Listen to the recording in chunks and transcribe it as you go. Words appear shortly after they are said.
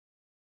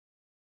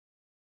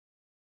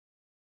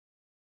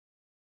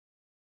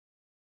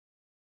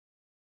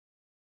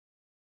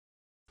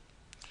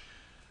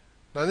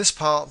Now in this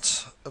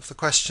part of the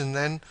question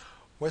then,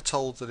 we're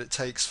told that it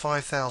takes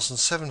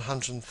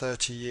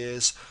 5,730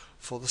 years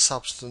for the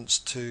substance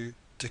to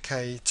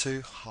decay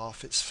to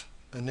half its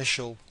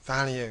initial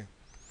value.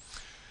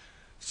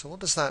 So what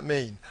does that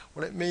mean?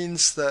 Well, it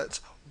means that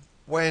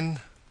when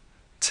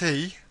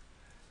t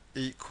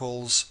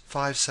equals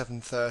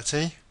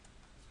 5,730,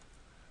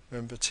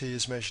 remember t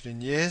is measured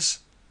in years,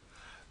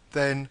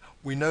 then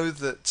we know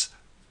that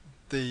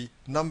the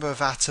number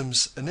of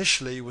atoms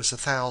initially was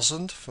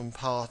 1,000 from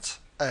part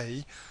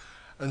A,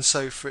 and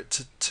so for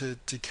it to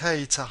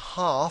decay to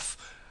half,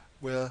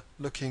 we're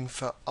looking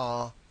for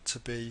R to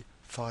be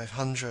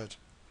 500.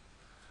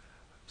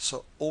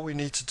 So all we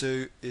need to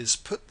do is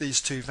put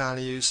these two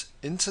values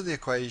into the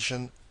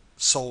equation,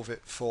 solve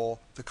it for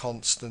the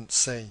constant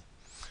C.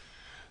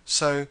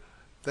 So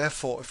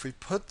therefore if we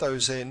put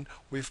those in,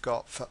 we've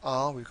got for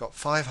R, we've got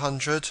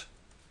 500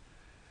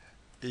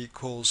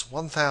 equals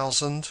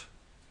 1000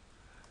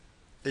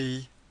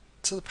 e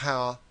to the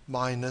power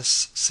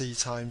minus c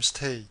times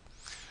t.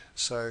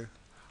 So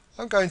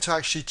I'm going to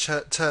actually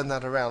turn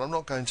that around. I'm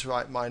not going to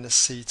write minus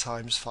c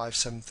times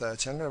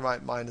 5730. I'm going to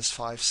write minus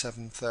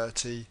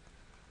 5730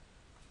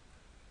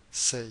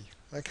 c.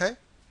 Okay?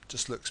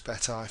 Just looks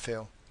better, I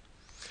feel.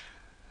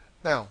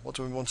 Now, what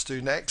do we want to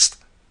do next?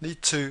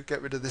 Need to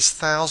get rid of this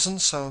 1000,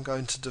 so I'm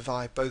going to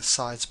divide both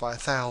sides by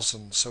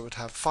 1000. So we'd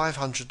have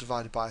 500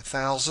 divided by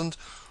 1000,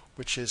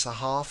 which is a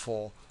half,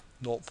 or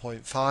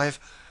 0.5,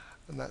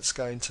 and that's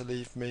going to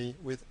leave me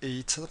with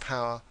e to the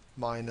power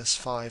minus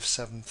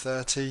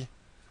 5730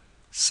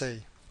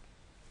 c.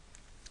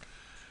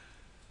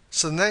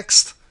 So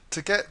next,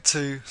 to get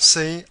to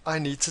c, I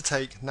need to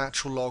take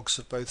natural logs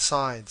of both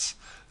sides.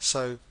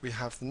 So we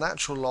have the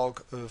natural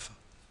log of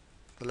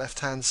the left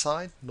hand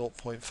side,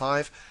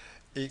 0.5,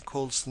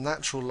 equals the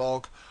natural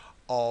log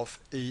of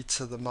e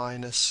to the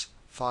minus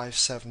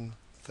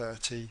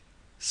 5730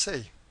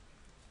 c.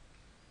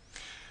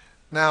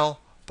 Now,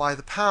 by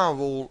the power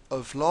rule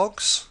of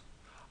logs,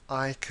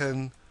 I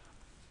can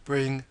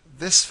bring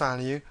this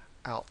value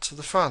out to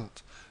the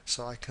front.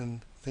 So I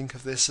can think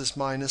of this as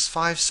minus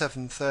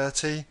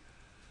 5730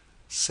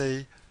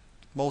 c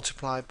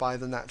multiplied by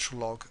the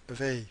natural log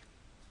of e.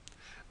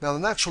 Now the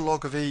natural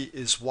log of e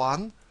is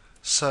 1,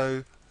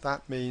 so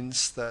that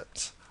means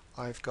that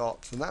I've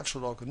got the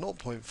natural log of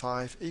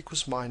 0.5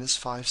 equals minus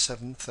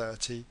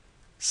 5730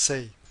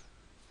 c.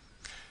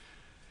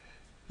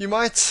 You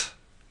might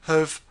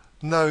have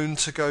known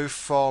to go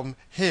from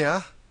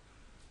here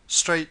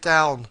straight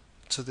down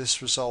to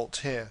this result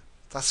here.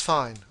 That's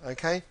fine,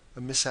 okay?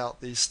 And miss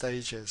out these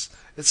stages.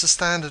 It's a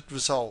standard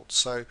result,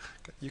 so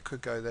you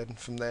could go then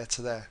from there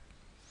to there.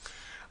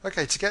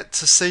 Okay, to get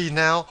to C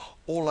now,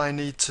 all I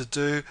need to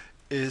do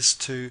is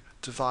to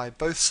divide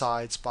both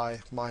sides by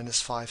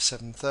minus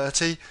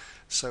 5730.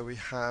 So we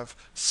have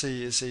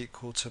C is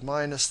equal to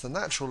minus the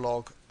natural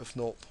log of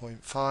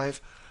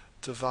 0.5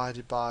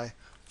 divided by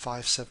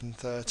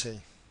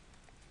 5730.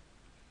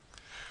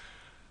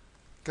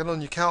 Get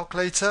on your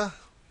calculator,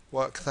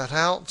 work that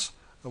out,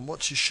 and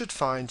what you should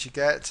find you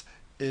get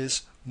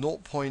is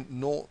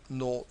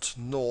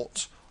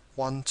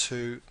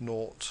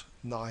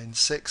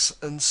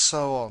 0.0001296 and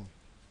so on.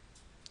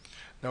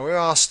 Now we're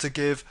asked to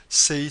give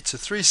C to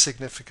three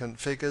significant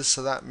figures,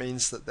 so that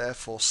means that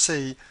therefore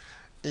C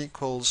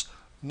equals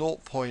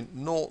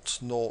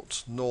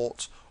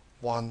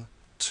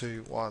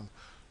 0.000121.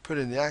 Put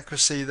in the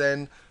accuracy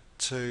then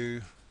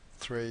to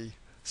 3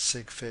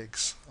 sig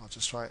figs. I'll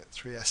just write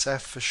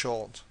 3SF for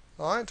short.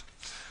 Alright?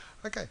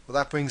 Okay, well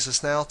that brings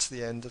us now to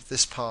the end of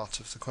this part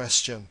of the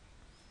question.